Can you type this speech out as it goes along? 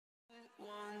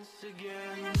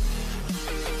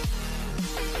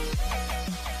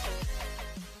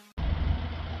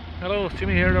Hello, it's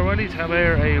Jimmy here at O'Reilly's. Have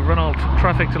a run out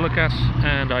traffic to look at,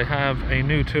 and I have a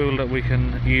new tool that we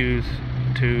can use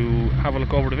to have a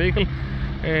look over the vehicle.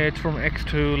 It's from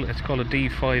XTool, it's called a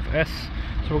D5S.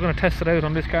 So we're going to test it out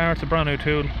on this car. It's a brand new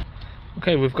tool.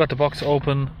 Okay, we've got the box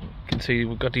open. You can see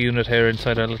we've got the unit here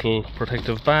inside a little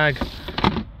protective bag.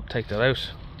 Take that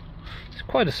out. It's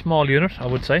quite a small unit, I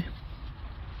would say.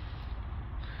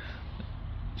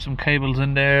 Some cables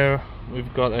in there.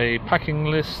 We've got a packing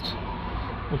list,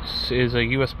 which is a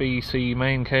USB-C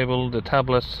main cable, the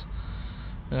tablet,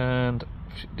 and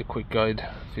the quick guide,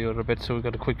 a few other bits. So we've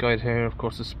got a quick guide here. Of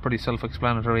course, it's pretty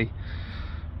self-explanatory.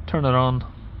 Turn it on,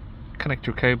 connect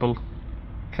your cable,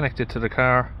 connect it to the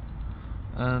car,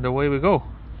 and away we go.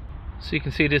 So you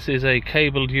can see this is a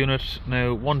cabled unit.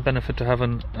 Now, one benefit to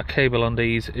having a cable on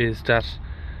these is that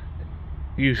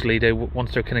usually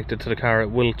once they're connected to the car,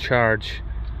 it will charge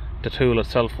the tool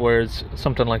itself, whereas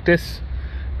something like this,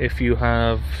 if you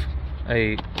have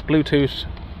a Bluetooth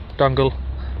dongle,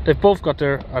 they've both got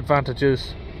their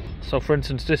advantages. So for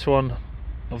instance, this one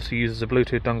obviously uses a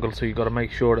Bluetooth dongle, so you've got to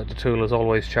make sure that the tool is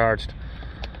always charged,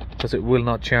 because it will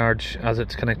not charge as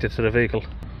it's connected to the vehicle.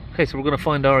 Okay, so we're going to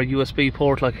find our USB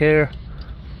port like here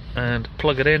and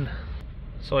plug it in.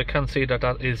 So I can see that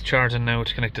that is charging now.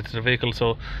 It's connected to the vehicle.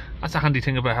 So that's a handy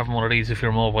thing about having one of these if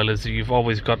you're mobile, is you've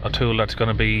always got a tool that's going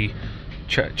to be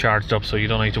charged up, so you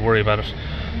don't need to worry about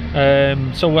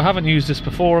it. So we haven't used this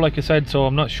before, like I said, so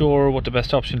I'm not sure what the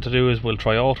best option to do is. We'll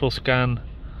try auto scan,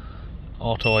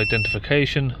 auto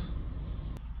identification.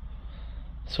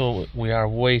 So we are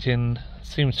waiting.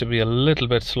 Seems to be a little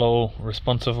bit slow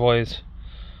responsive wise.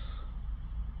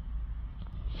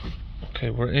 Okay,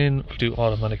 we're in. We'll do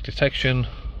automatic detection.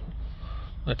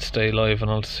 Let's stay live and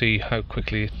I'll see how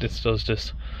quickly this does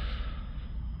this.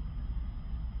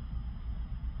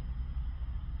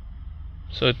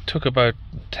 So it took about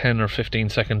 10 or 15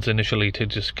 seconds initially to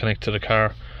just connect to the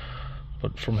car,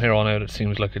 but from here on out it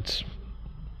seems like it's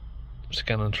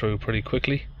scanning through pretty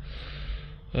quickly.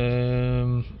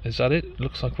 Is that it?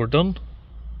 Looks like we're done.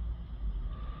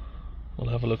 We'll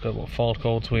have a look at what fault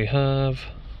codes we have.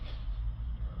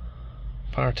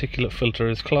 Particulate filter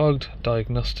is clogged,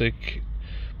 diagnostic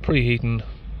preheating,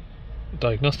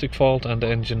 diagnostic fault, and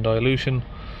engine dilution.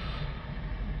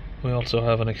 We also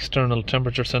have an external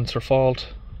temperature sensor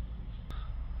fault.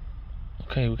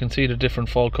 Okay, we can see the different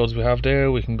fault codes we have there.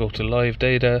 We can go to live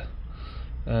data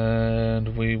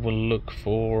and we will look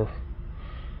for,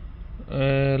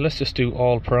 let's just do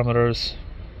all parameters.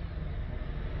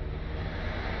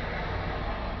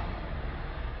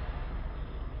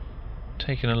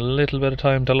 Taking a little bit of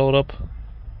time to load up.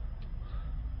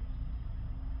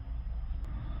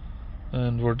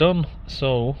 And we're done.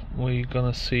 So we're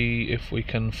gonna see if we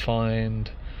can find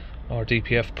our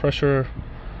DPF pressure.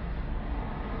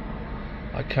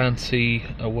 I can't see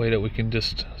a way that we can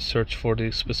just search for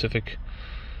the specific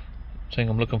thing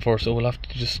I'm looking for, so we'll have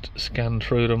to just scan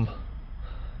through them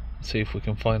and see if we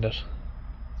can find it.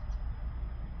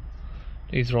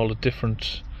 These are all the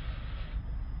different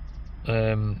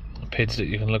PIDs that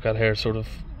you can look at here, sort of.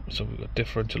 So we've got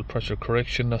differential pressure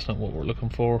correction, that's not what we're looking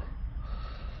for.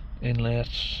 Inlet,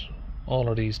 all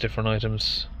of these different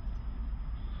items.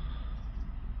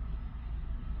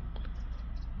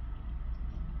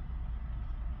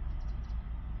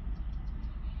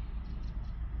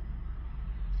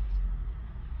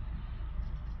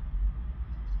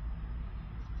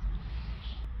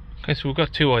 Okay, so we've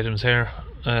got two items here,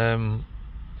 and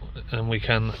we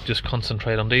can just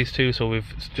concentrate on these two. So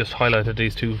we've just highlighted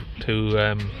these two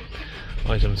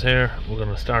items here. We're going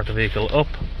to start the vehicle up.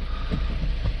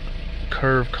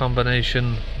 Curve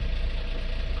combination.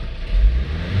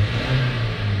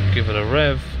 Give it a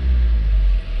rev.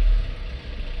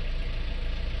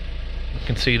 You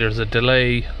can see there's a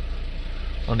delay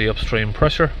on the upstream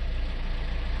pressure.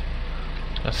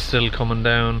 That's still coming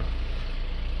down.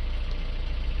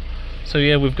 So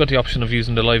yeah, we've got the option of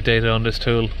using the live data on this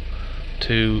tool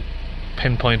to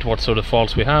pinpoint what sort of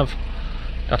faults we have.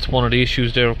 That's one of the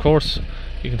issues there, of course.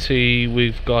 You can see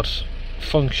we've got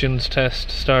functions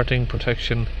test, starting,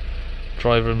 protection,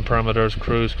 driving parameters,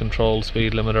 cruise control,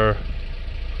 speed limiter,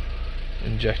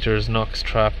 injectors, NOx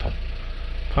trap,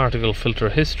 particle filter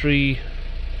history,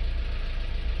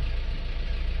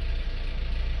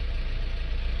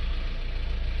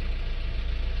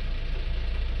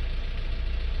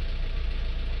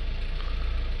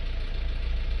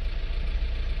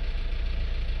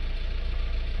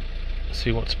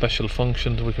 see what special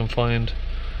functions we can find.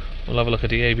 We'll have a look at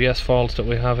the ABS faults that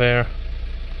we have here.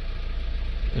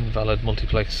 Invalid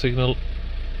multiplex signal.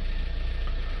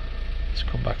 Let's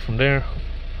come back from there,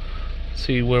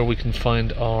 see where we can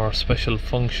find our special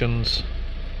functions.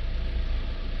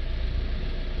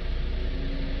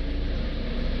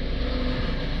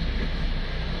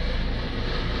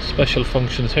 Special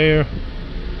functions here,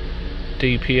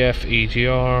 DPF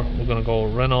EGR. We're going to go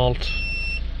Renault.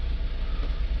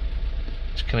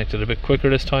 It's connected a bit quicker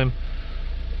this time.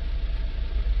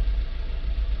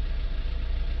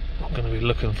 I'm going to be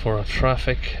looking for a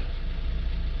traffic.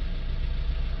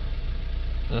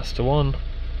 That's the one.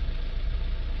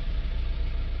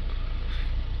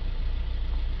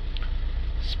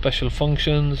 Special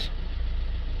functions.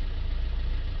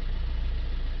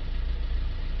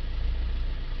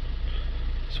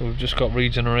 So we've just got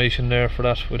regeneration there for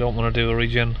that. We don't want to do a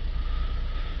regen,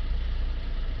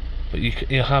 but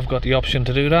you have got the option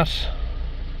to do that.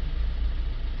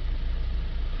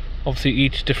 Obviously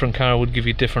each different car would give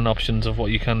you different options of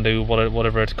what you can do,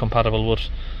 whatever it's compatible with.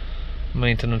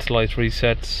 Maintenance light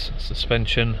resets,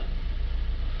 suspension.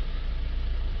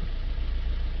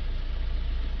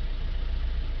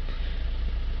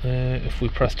 If we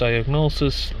press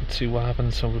diagnosis, let's see what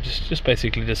happens. So we're just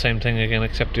basically the same thing again,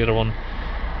 except the other one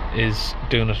is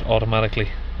doing it automatically.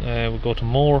 We'll go to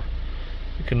more.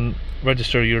 You can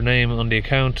register your name on the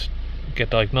account, get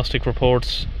diagnostic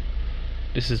reports.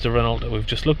 This is the Renault that we've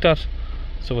just looked at,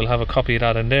 so we'll have a copy of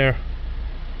that in there,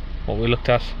 what we looked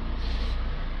at,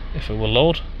 if it will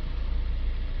load.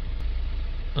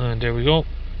 And there we go.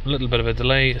 A little bit of a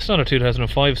delay. It's not a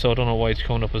 2005, so I don't know why it's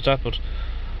coming up as that, but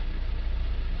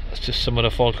that's just some of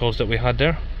the fault codes that we had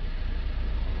there.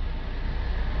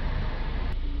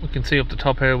 We can see up the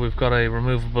top here we've got a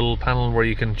removable panel where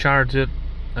you can charge it,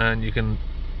 and you can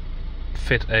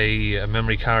fit a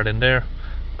memory card in there.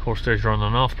 Of course there's your on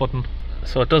and off button.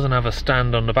 So it doesn't have a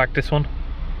stand on the back, this one.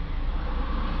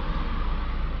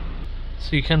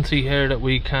 So you can see here that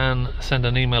we can send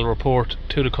an email report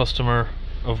to the customer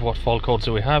of what fault codes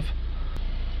do we have.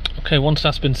 Okay, once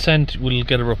that's been sent, we'll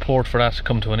get a report for that to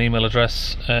come to an email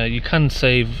address. You can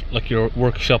save like your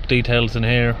workshop details in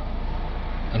here,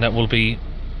 and that will be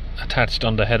attached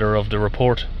on the header of the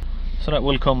report. So that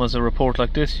will come as a report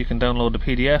like this. You can download the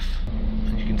PDF,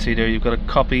 and you can see there you've got a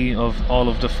copy of all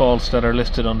of the faults that are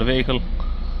listed on the vehicle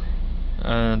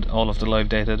and all of the live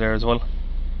data there as well.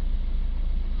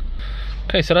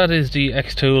 Okay, so that is the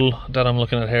XTool that I'm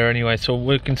looking at here anyway. So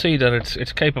we can see that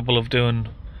it's capable of doing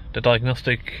the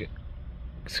diagnostic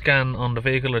scan on the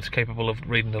vehicle. It's capable of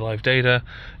reading the live data.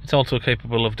 It's also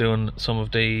capable of doing some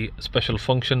of the special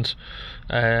functions.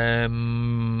 I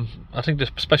think the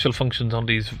special functions on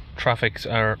these traffics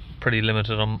are pretty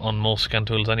limited on most scan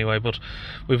tools anyway, but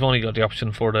we've only got the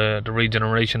option for the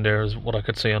regeneration there, is what I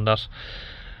could say on that.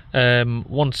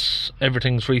 Once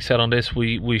everything's reset on this,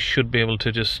 we should be able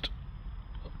to just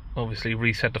obviously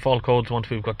reset the fault codes once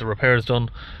we've got the repairs done,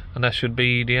 and that should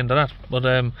be the end of that. But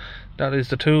that is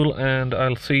the tool, and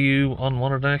I'll see you on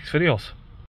one of the next videos.